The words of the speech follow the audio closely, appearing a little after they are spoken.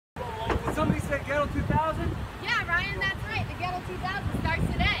somebody said Gettel 2000? Yeah, Ryan, that's right. The Gettel 2000 starts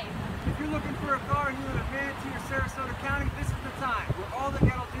today. If you're looking for a car and you live in Bradenton or Sarasota County, this is the time where all the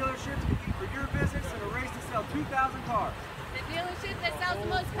Gettel dealerships compete for your business in a race to sell 2,000 cars. The dealership that sells the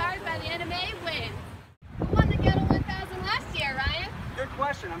most cars by the end of May wins. Who won the Gettel 1000 last year, Ryan? Good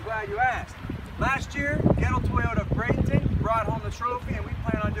question. I'm glad you asked. Last year, Gettel Toyota of Bradenton brought home the trophy, and we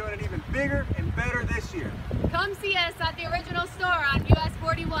plan on doing it even bigger and better this year. Come see us at the original store on US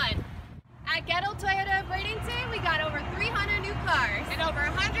 41. At Gettel Toyota of Bradenton, we got over 300 new cars and over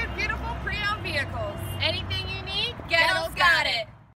 100 beautiful pre-owned vehicles. Anything you need, Gettel's got it.